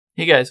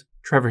Hey guys,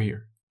 Trevor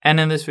here. And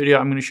in this video,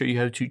 I'm going to show you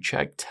how to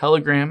check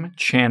Telegram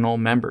channel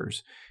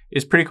members.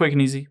 It's pretty quick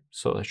and easy,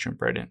 so let's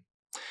jump right in.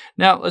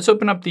 Now, let's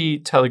open up the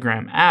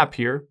Telegram app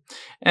here,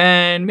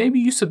 and maybe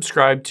you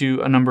subscribe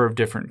to a number of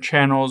different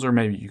channels, or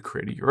maybe you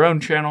created your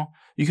own channel.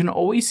 You can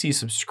always see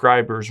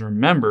subscribers or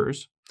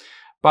members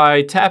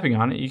by tapping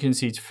on it. You can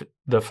see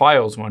the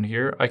files one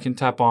here. I can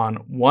tap on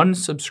one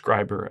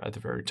subscriber at the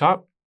very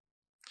top.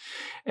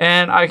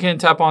 And I can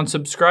tap on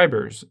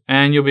subscribers,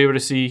 and you'll be able to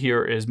see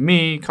here is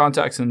me,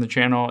 contacts in the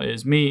channel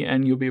is me,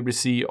 and you'll be able to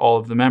see all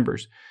of the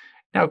members.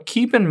 Now,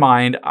 keep in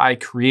mind, I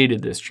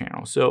created this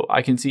channel, so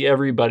I can see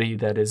everybody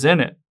that is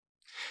in it.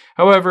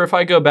 However, if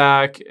I go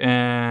back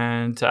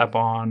and tap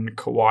on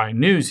Kawaii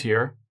News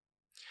here,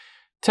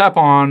 tap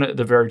on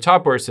the very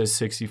top where it says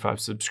 65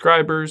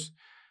 subscribers,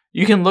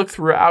 you can look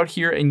throughout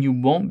here and you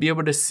won't be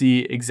able to see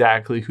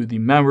exactly who the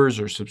members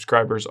or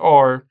subscribers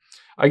are.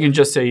 I can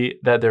just say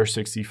that there are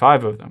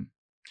 65 of them.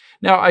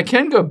 Now, I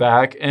can go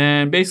back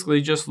and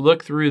basically just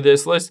look through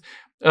this list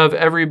of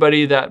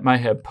everybody that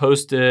might have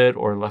posted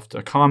or left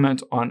a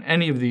comment on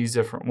any of these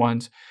different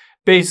ones.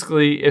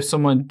 Basically, if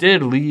someone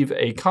did leave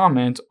a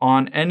comment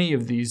on any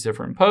of these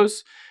different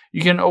posts,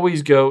 you can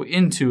always go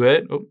into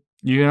it.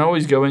 You can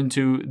always go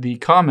into the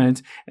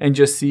comment and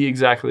just see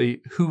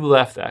exactly who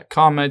left that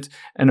comment.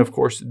 And of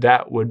course,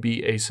 that would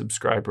be a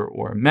subscriber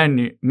or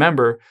a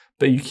member,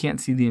 but you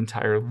can't see the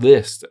entire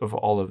list of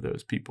all of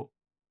those people.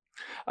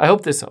 I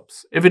hope this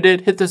helps. If it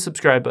did, hit the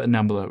subscribe button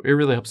down below. It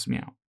really helps me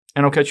out.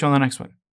 And I'll catch you on the next one.